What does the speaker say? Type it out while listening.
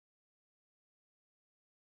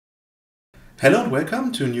Hello and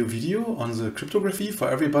welcome to a new video on the Cryptography for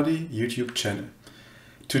Everybody YouTube channel.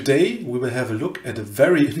 Today we will have a look at a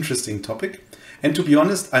very interesting topic, and to be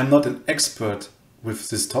honest, I'm not an expert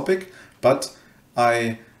with this topic, but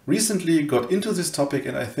I recently got into this topic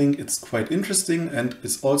and I think it's quite interesting, and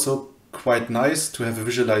it's also quite nice to have a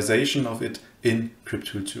visualization of it in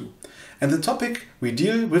CrypTool 2. And the topic we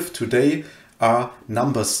deal with today are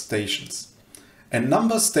number stations. And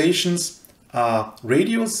number stations are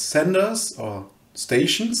radio senders or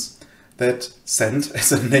stations that send, as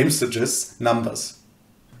the name suggests, numbers.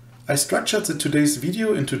 I structured today's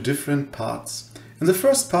video into different parts. In the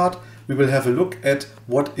first part, we will have a look at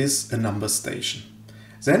what is a number station.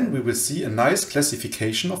 Then we will see a nice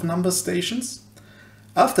classification of number stations.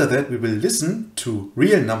 After that, we will listen to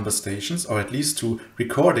real number stations, or at least to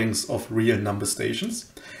recordings of real number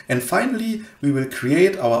stations. And finally, we will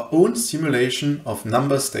create our own simulation of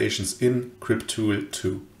number stations in CrypTool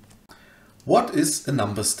 2. What is a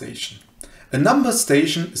number station? A number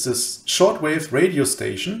station is a shortwave radio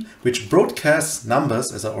station which broadcasts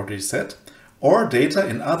numbers, as I already said, or data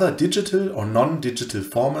in other digital or non-digital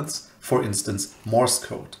formats, for instance, Morse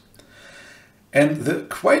code. And the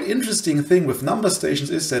quite interesting thing with number stations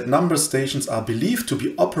is that number stations are believed to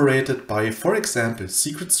be operated by, for example,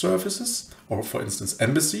 secret services or, for instance,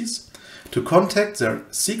 embassies to contact their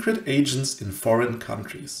secret agents in foreign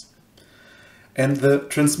countries. And the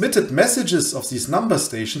transmitted messages of these number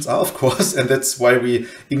stations are, of course, and that's why we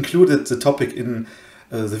included the topic in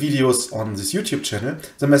the videos on this YouTube channel,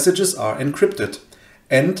 the messages are encrypted.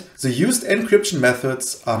 And the used encryption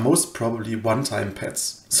methods are most probably one-time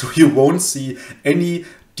pads. So you won't see any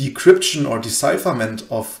decryption or decipherment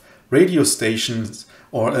of radio stations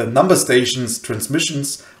or number stations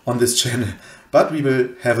transmissions on this channel. But we will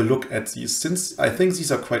have a look at these, since I think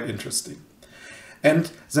these are quite interesting.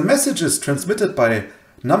 And the messages transmitted by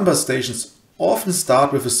number stations often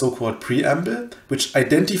start with a so-called preamble, which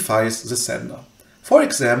identifies the sender. For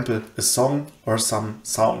example, a song or some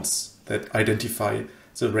sounds that identify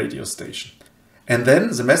the radio station. And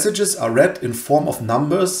then the messages are read in form of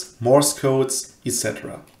numbers, Morse codes,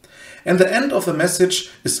 etc. And the end of the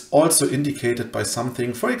message is also indicated by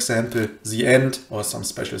something, for example, the end or some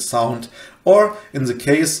special sound, or in the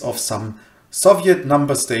case of some Soviet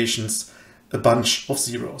number stations, a bunch of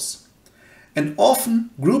zeros. And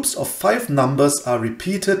often groups of 5 numbers are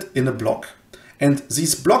repeated in a block. And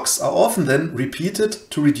these blocks are often then repeated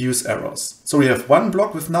to reduce errors. So we have one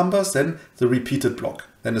block with numbers, then the repeated block,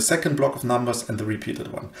 then a second block of numbers and the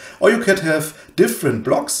repeated one. Or you could have different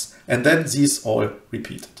blocks and then these all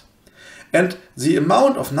repeated. And the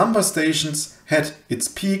amount of number stations had its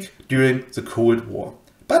peak during the Cold War,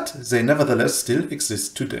 but they nevertheless still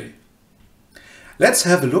exist today. Let's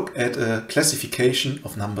have a look at a classification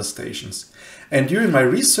of number stations. And during my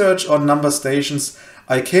research on number stations,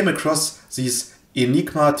 I came across these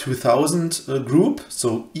Enigma 2000 group,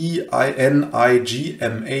 so EINIGMA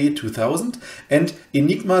 2000, and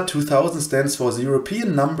Enigma 2000 stands for the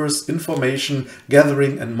European Numbers Information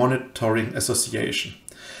Gathering and Monitoring Association.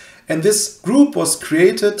 And this group was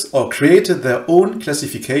created their own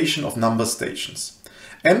classification of number stations.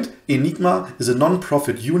 And Enigma is a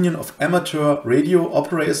non-profit union of amateur radio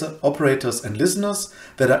operators and listeners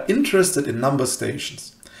that are interested in number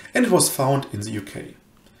stations. And it was found in the UK.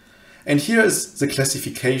 And here is the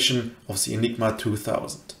classification of the Enigma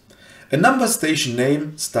 2000. A number station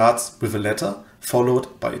name starts with a letter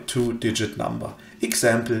followed by a 2-digit number.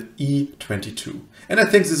 Example E22. And I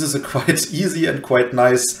think this is a quite easy and quite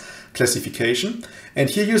nice classification. And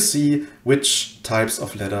here you see which types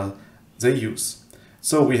of letter they use.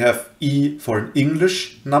 So we have E for an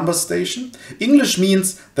English number station. English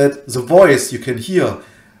means that the voice you can hear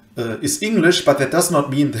is English, but that does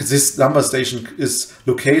not mean that this number station is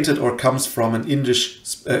located or comes from an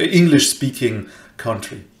English-speaking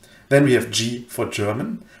country. Then we have G for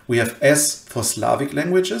German, we have S for Slavic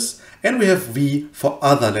languages, and we have V for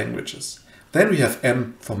other languages. Then we have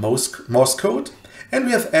M for Morse code, and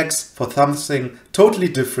we have X for something totally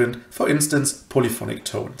different, for instance, polyphonic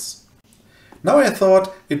tones. Now I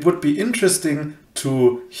thought it would be interesting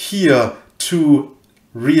to hear 2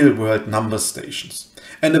 real-world number stations.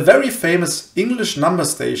 And a very famous English number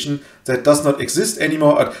station that does not exist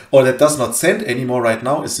anymore, or that does not send anymore right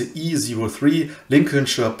now, is the E03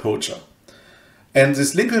 Lincolnshire Poacher. And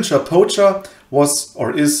this Lincolnshire Poacher was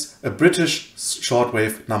or is a British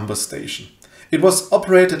shortwave number station. It was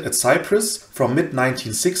operated at Cyprus from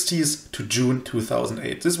mid-1960s to June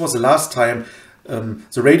 2008. This was the last time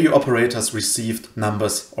the radio operators received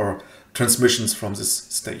numbers or transmissions from this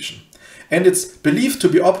station. And it's believed to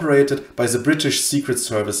be operated by the British Secret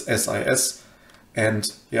Service SIS And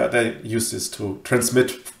yeah, they use this to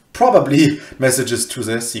transmit probably messages to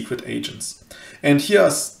their secret agents. And here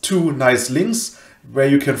are two nice links where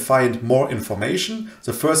you can find more information.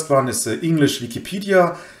 The first one is the English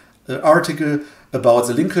Wikipedia article about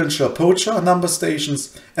the Lincolnshire poacher number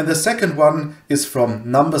stations, and the second one is from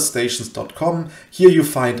numberstations.com. Here you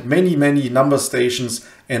find many number stations,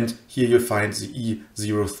 and here you find the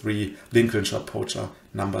E03 Lincolnshire poacher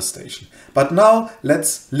number station. But now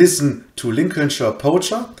let's listen to Lincolnshire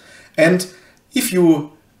poacher, and if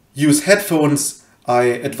you use headphones, I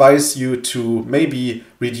advise you to maybe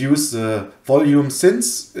reduce the volume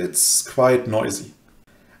since it's quite noisy.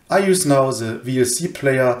 I use now the VLC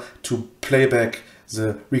player to play back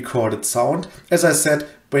the recorded sound. As I said,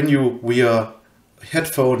 when you wear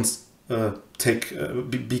headphones,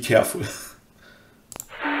 be careful.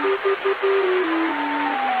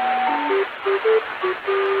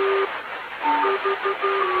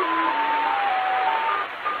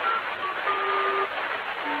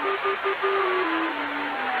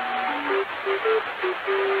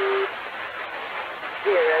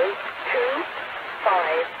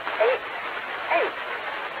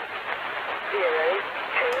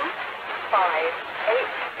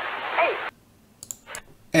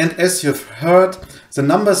 And as you've heard, the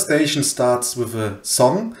number station starts with a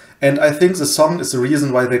song, and I think the song is the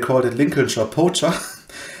reason why they called it Lincolnshire Poacher.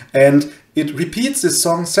 And it repeats this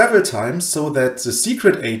song several times so that the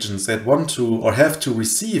secret agents that want to or have to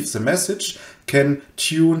receive the message can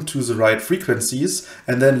tune to the right frequencies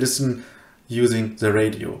and then listen using the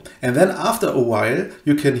radio. And then after a while,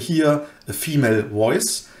 you can hear a female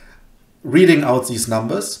voice reading out these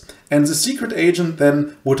numbers. And the secret agent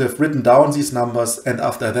then would have written down these numbers, and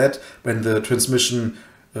after that, when the transmission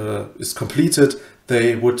is completed,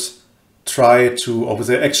 they would try to, or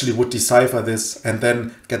they actually would decipher this and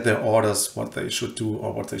then get their orders, what they should do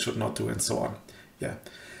or what they should not do, and so on. Yeah.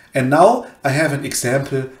 And now I have an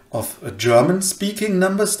example of a German-speaking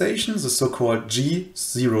number station, the so-called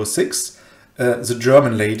G06, the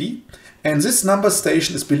German lady. And this number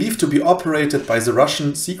station is believed to be operated by the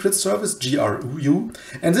Russian Secret Service, GRU.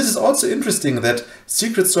 And this is also interesting that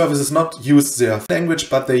secret services not used their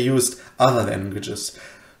language, but they used other languages.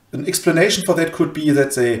 An explanation for that could be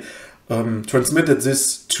that they transmitted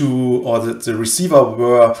this to, or that the receiver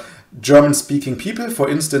were German-speaking people, for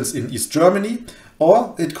instance, in East Germany.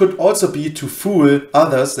 Or it could also be to fool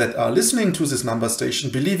others that are listening to this number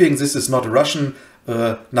station, believing this is not a Russian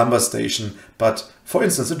number station, but for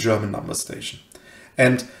instance a German number station.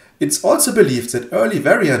 And it's also believed that early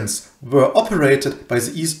variants were operated by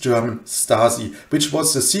the East German Stasi, which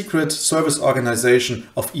was the secret service organization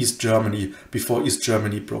of East Germany before East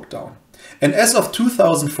Germany broke down. And as of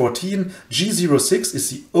 2014, G06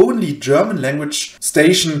 is the only German language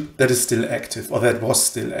station that is still active, or that was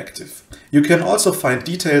still active. You can also find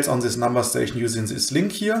details on this number station using this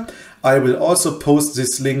link here. I will also post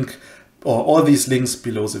this link or all these links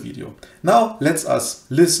below the video. Now let us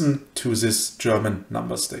listen to this German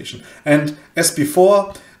number station. And as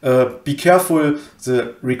before, be careful,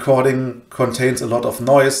 the recording contains a lot of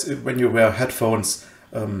noise. When you wear headphones,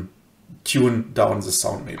 tune down the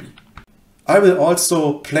sound maybe. I will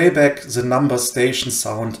also play back the number station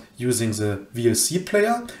sound using the VLC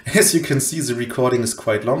player. As you can see, the recording is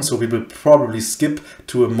quite long, so we will probably skip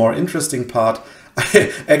to a more interesting part.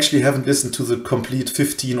 I actually haven't listened to the complete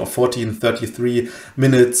 15 or 14, 33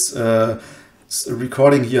 minutes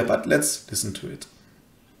recording here, but let's listen to it.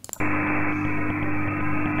 9,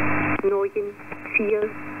 4,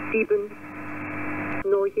 7, 9, 4, 7, 9,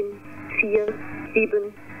 4,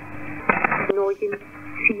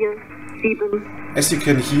 7. As you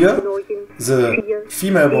can hear, the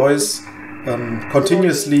female voice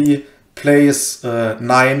continuously plays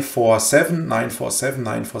 947, 947,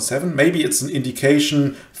 947. Maybe it's an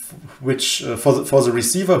indication which for the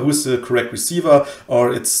receiver, who's the correct receiver,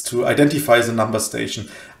 or it's to identify the number station.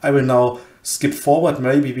 I will now skip forward.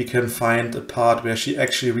 Maybe we can find a part where she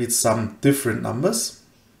actually reads some different numbers.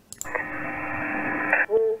 2,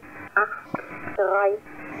 8, 3,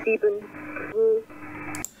 7, 2.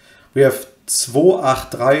 We have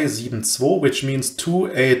 28372, which means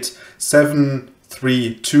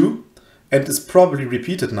 28732, and is probably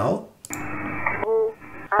repeated now. 2, 8,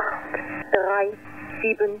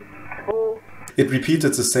 3, 7, 2. It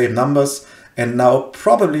repeated the same numbers, and now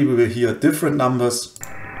probably we will hear different numbers. 2,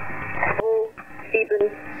 7,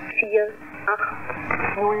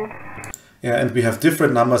 4, 8, 0. Yeah, and we have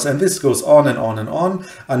different numbers, and this goes on and on and on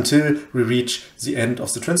until we reach the end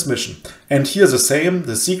of the transmission. And here the same,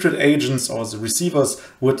 the secret agents or the receivers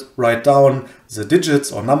would write down the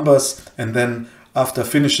digits or numbers, and then after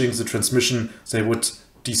finishing the transmission, they would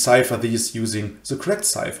decipher these using the correct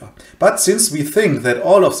cipher. But since we think that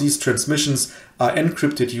all of these transmissions are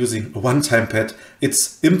encrypted using a one-time pad,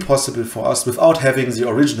 it's impossible for us without having the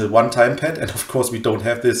original one-time pad, and of course we don't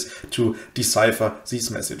have this, to decipher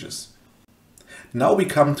these messages. Now we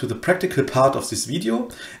come to the practical part of this video,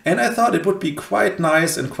 and I thought it would be quite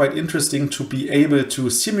nice and quite interesting to be able to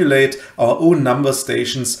simulate our own number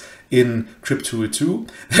stations in CrypTool 2.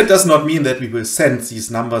 That does not mean that we will send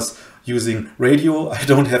these numbers using radio. I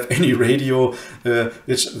don't have any radio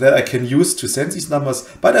that I can use to send these numbers,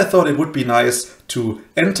 but I thought it would be nice to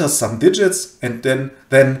enter some digits and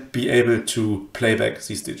then be able to play back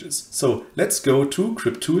these digits. So let's go to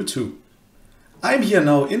CrypTool 2. I'm here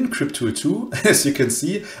now in CrypTool 2. As you can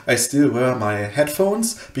see, I still wear my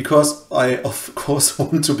headphones because I of course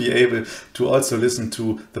want to be able to also listen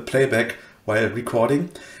to the playback while recording.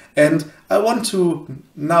 And I want to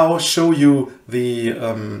now show you the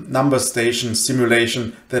number station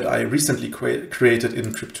simulation that I recently created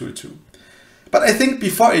in CrypTool 2. But I think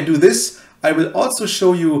before I do this, I will also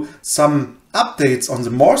show you some updates on the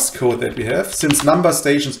Morse code that we have, since number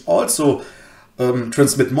stations also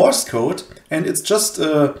transmit Morse code, and it's just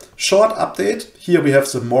a short update. Here we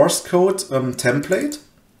have the Morse code template.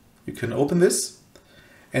 You can open this,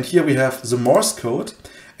 and here we have the Morse code.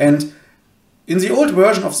 And in the old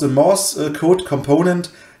version of the Morse code component,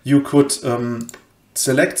 you could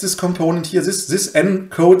select this component here. This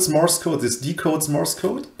encodes Morse code, this decodes Morse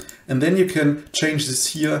code, and then you can change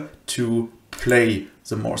this here to play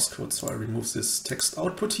the Morse code. So I remove this text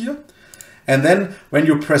output here. And then when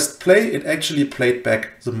you pressed play, it actually played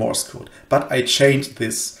back the Morse code. But I changed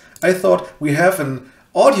this. I thought we have an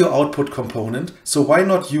audio output component, so why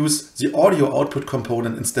not use the audio output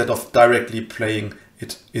component instead of directly playing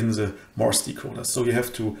it in the Morse decoder. So you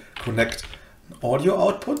have to connect an audio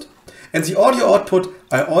output. And the audio output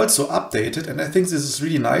I also updated, and I think this is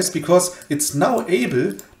really nice because it's now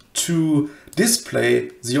able to display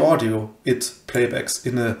the audio it playbacks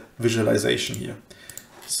in a visualization here.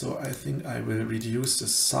 So I think I will reduce the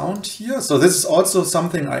sound here. So this is also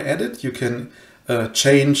something I added. You can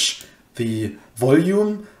change the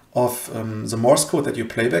volume of the Morse code that you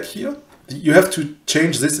play back here. You have to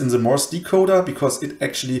change this in the Morse decoder because it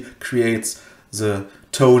actually creates the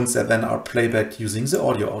tones that then are playback using the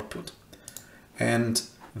audio output. And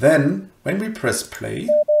then when we press play,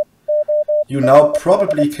 you now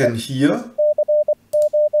probably can hear,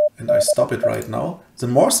 and I stop it right now, the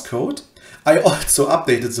Morse code. I also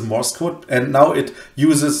updated the Morse code, and now it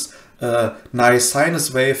uses a nice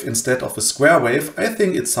sinus wave instead of a square wave. I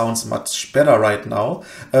think it sounds much better right now.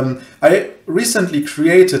 I recently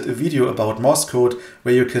created a video about Morse code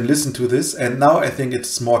where you can listen to this, and now I think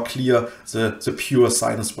it's more clear, the pure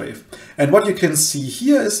sinus wave. And what you can see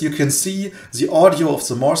here is you can see the audio of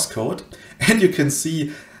the Morse code, and you can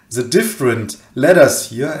see the different letters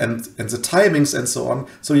here and the timings and so on.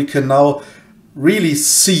 So you can now really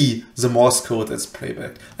see the Morse code that's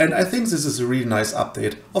playback. And I think this is a really nice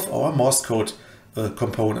update of our Morse code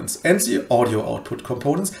components and the audio output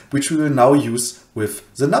components, which we will now use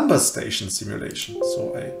with the number station simulation.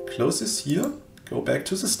 So I close this here, go back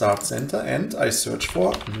to the Start Center, and I search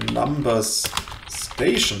for numbers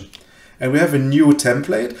station. And we have a new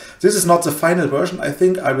template. This is not the final version. I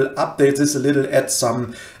think I will update this a little, add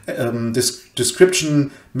some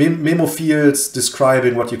description, memo fields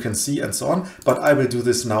describing what you can see and so on. But I will do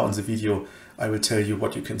this now in the video. I will tell you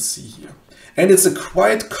what you can see here. And it's a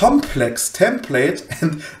quite complex template,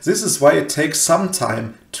 and this is why it takes some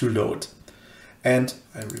time to load. And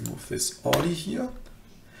I remove this audio here.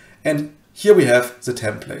 And here we have the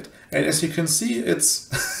template. And as you can see,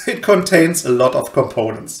 it contains a lot of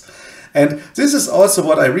components. And this is also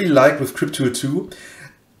what I really like with CrypTool 2.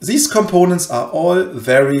 These components are all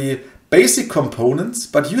very basic components,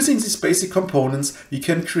 but using these basic components, we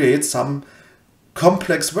can create some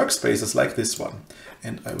complex workspaces like this one.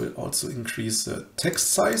 And I will also increase the text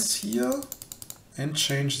size here and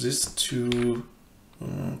change this to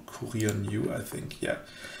Courier New, I think. Yeah.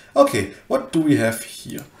 Okay, what do we have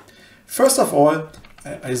here? First of all,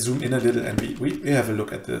 I zoom in a little and we have a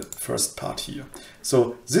look at the first part here.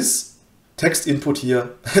 So this text input here,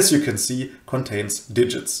 as you can see, contains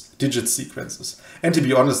digit sequences. And to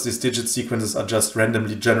be honest, these digit sequences are just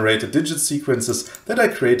randomly generated digit sequences that I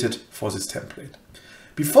created for this template.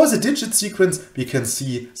 Before the digit sequence, we can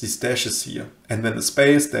see these dashes here, and then the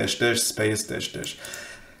space, dash, dash, space, dash, dash.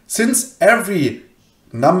 Since every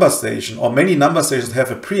number station or many number stations have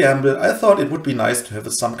a preamble, I thought it would be nice to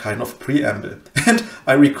have some kind of preamble. And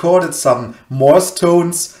I recorded some Morse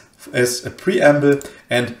tones as a preamble,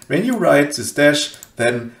 and when you write this dash,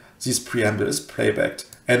 then this preamble is playbacked.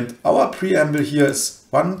 And our preamble here is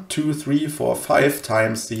 1, 2, 3, 4, 5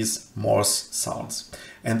 times these Morse sounds.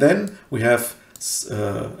 And then we have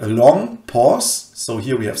a long pause. So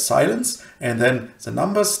here we have silence, and then the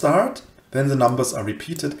numbers start, then the numbers are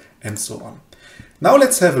repeated, and so on. Now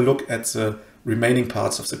let's have a look at the remaining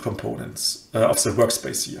parts of the components of the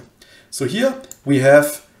workspace here. So here we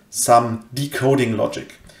have some decoding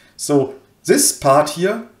logic. So this part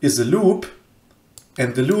here is a loop,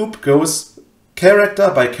 and the loop goes character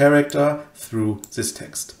by character through this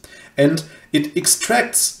text. And it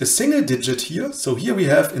extracts a single digit here. So here we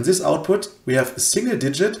have, in this output, we have a single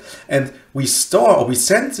digit, and we store or we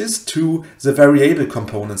send this to the variable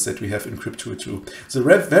components that we have in CrypTool 2. The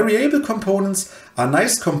variable components are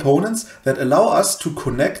nice components that allow us to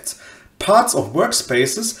connect parts of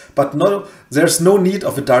workspaces, but there's no need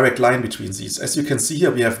of a direct line between these. As you can see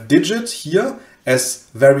here, we have digit here as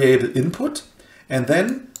variable input, and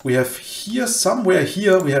then we have here, somewhere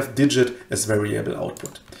here, we have digit as variable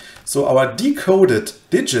output. So our decoded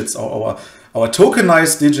digits, or our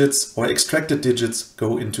tokenized digits or extracted digits,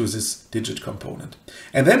 go into this digit component.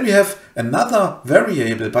 And then we have another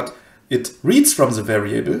variable, but it reads from the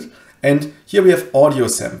variable. And here we have audio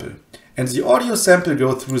sample. And the audio sample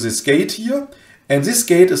goes through this gate here. And this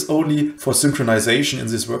gate is only for synchronization in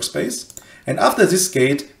this workspace. And after this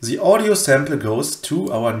gate, the audio sample goes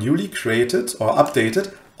to our newly created or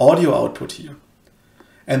updated audio output here.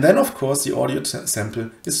 And then, of course, the audio sample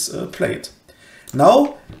is played.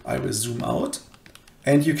 Now I will zoom out,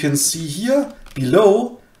 and you can see here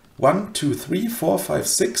below 1, 2, 3, 4, 5,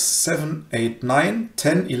 6, 7, 8, 9,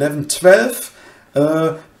 10, 11,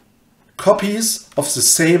 12 copies of the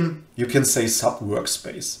same, you can say,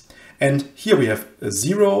 sub-workspace. And here we have a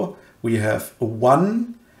 0, we have a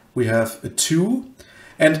 1, we have a 2,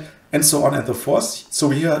 and so on and so forth. So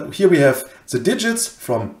here we have the digits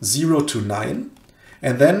from 0 to 9.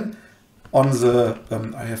 And then on the,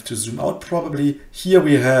 I have to zoom out probably, here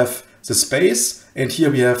we have the space, and here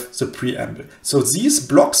we have the preamble. So these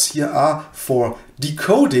blocks here are for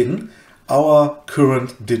decoding our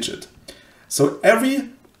current digit. So every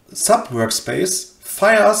sub-workspace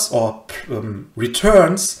fires or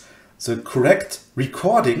returns the correct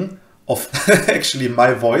recording of actually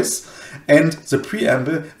my voice and the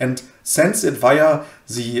preamble, and sends it via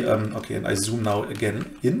the, okay, and I zoom now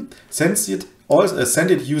again in, send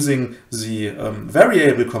it using the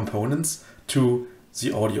variable components to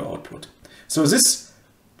the audio output. So this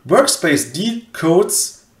workspace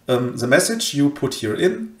decodes the message you put here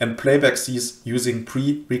in and playbacks these using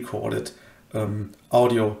pre-recorded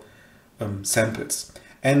audio samples.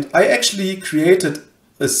 And I actually created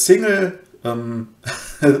a single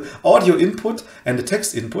audio input and a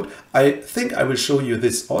text input. I think I will show you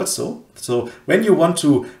this also. So when you want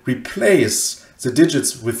to replace the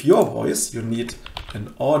digits with your voice, you need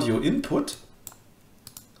an audio input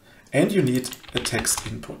and you need a text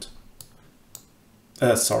input.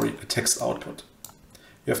 A text output.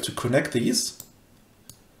 You have to connect these.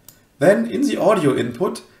 Then in the audio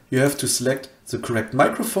input, you have to select the correct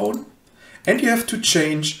microphone, and you have to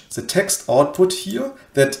change the text output here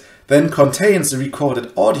that then contains the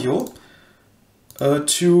recorded audio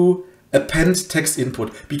to append text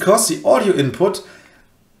input, because the audio input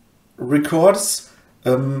records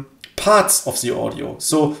parts of the audio.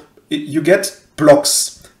 So you get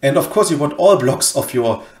blocks, and of course you want all blocks of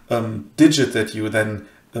your digit that you then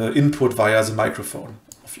input via the microphone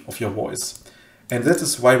of your voice. And that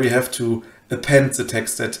is why we have to append the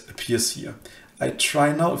text that appears here. I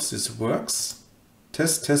try now if this works.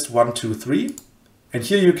 Test 1, 2, 3. And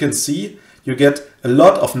here you can see you get a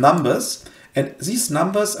lot of numbers, and these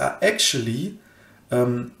numbers are actually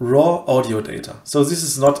raw audio data. So this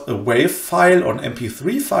is not a WAV file or an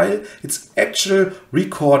MP3 file, it's actual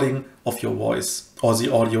recording of your voice or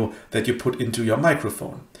the audio that you put into your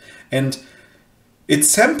microphone. And it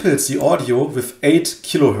samples the audio with 8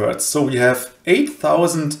 kilohertz. So we have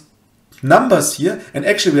 8,000 numbers here, and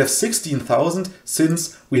actually we have 16,000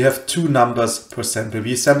 since we have 2 numbers per sample.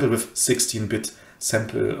 We sample with 16-bit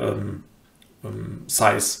sample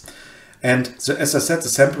size. And as I said, the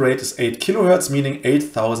sample rate is 8 kilohertz, meaning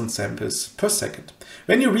 8,000 samples per second.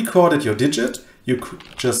 When you recorded your digit, you could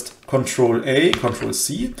just Control A, Control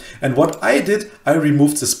C. And what I did, I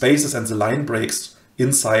removed the spaces and the line breaks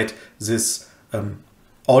inside this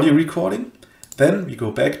audio recording. Then we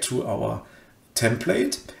go back to our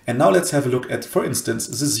template. And now let's have a look at, for instance,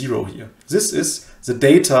 the 0 here. This is the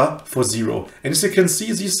data for 0. And as you can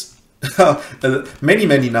see, these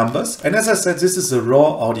many numbers. And as I said, this is the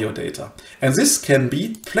raw audio data. And this can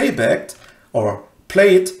be playbacked or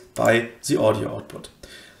played by the audio output.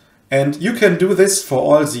 And you can do this for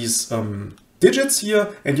all these digits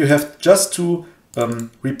here, and you have just to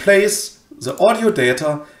replace the audio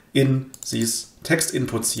data in these text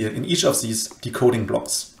inputs here, in each of these decoding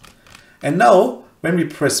blocks. And now, when we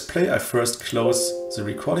press play, I first close the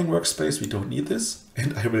recording workspace. We don't need this.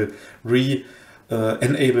 And I will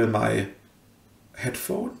enable my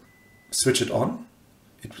headphone, switch it on,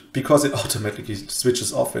 because it automatically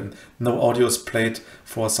switches off when no audio is played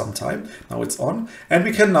for some time. Now it's on, and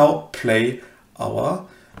we can now play our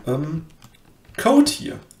code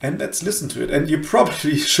here. And let's listen to it. And you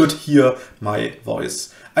probably should hear my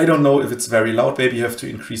voice. I don't know if it's very loud. Maybe you have to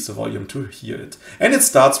increase the volume to hear it. And it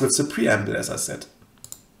starts with the preamble, as I said.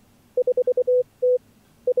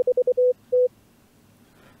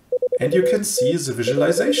 And you can see the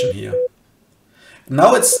visualization here.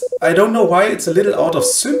 Now I don't know why it's a little out of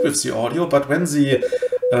sync with the audio, but when the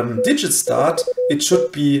digits start, it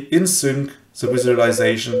should be in sync, the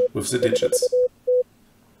visualization with the digits.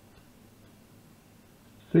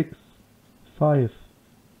 6, 5,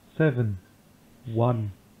 7,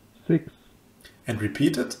 1, 6. And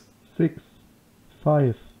repeat it. 6,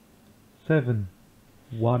 5, 7,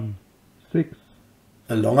 1, 6.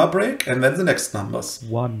 A longer break, and then the next numbers.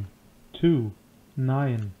 1, 2,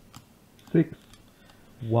 9, 6,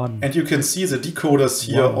 1. And you can see the decoders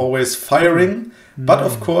here 1, always firing, 2, but 9,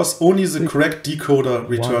 of course only the 6, correct decoder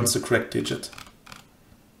returns 1, the correct digit.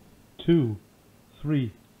 2,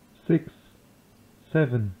 3, 6,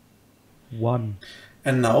 7, 1.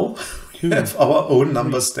 And now 2, we have our own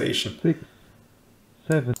number 3, station. 6,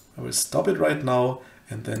 7. I will stop it right now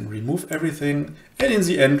and then remove everything. And in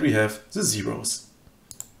the end we have the zeros.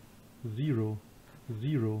 0,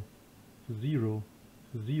 0, 0,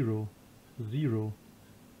 0, 0,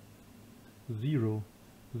 0,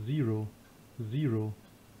 0, 0,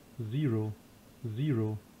 0,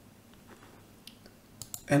 0.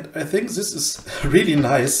 And I think this is really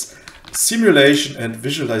nice simulation and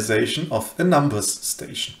visualization of a numbers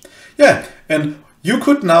station. Yeah, and you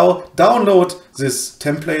could now download this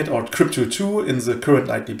template or CryptTool in the current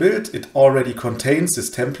nightly build. It already contains this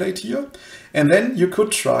template here. And then you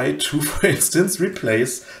could try to, for instance,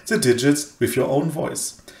 replace the digits with your own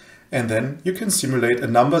voice. And then you can simulate a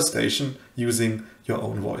number station using your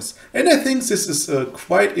own voice. And I think this is a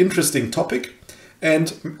quite interesting topic.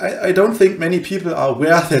 And I don't think many people are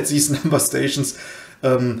aware that these number stations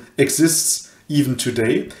exists even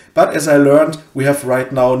today. But as I learned, we have right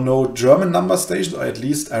now no German number stations, or at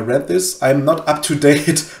least I read this. I'm not up to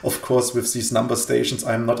date, of course, with these number stations.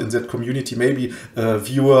 I'm not in that community. Maybe a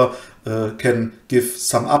viewer can give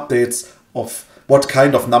some updates of what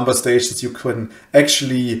kind of number stations you can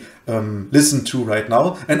actually listen to right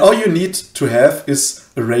now. And all you need to have is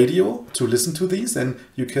a radio to listen to these, and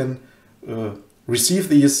you can receive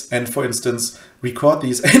these and, for instance, record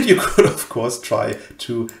these, and you could of course try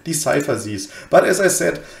to decipher these. But as I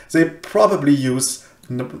said, they probably use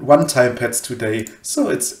one-time pads today, so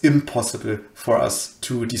it's impossible for us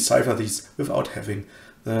to decipher these without having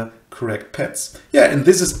the correct pads. Yeah, and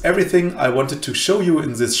this is everything I wanted to show you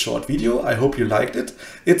in this short video. I hope you liked it.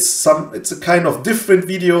 It's a kind of different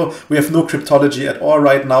video. We have no cryptology at all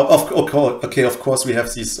right now. Of course we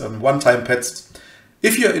have these one-time pads.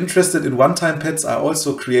 If you're interested in one-time pads, I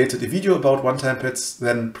also created a video about one-time pads,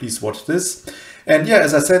 then please watch this. And yeah,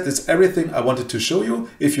 as I said, it's everything I wanted to show you.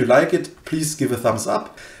 If you like it, please give a thumbs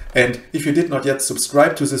up. And if you did not yet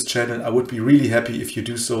subscribe to this channel, I would be really happy if you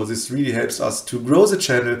do so. This really helps us to grow the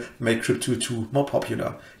channel, make CryptTool more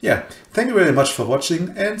popular. Yeah, thank you very much for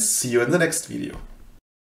watching, and see you in the next video.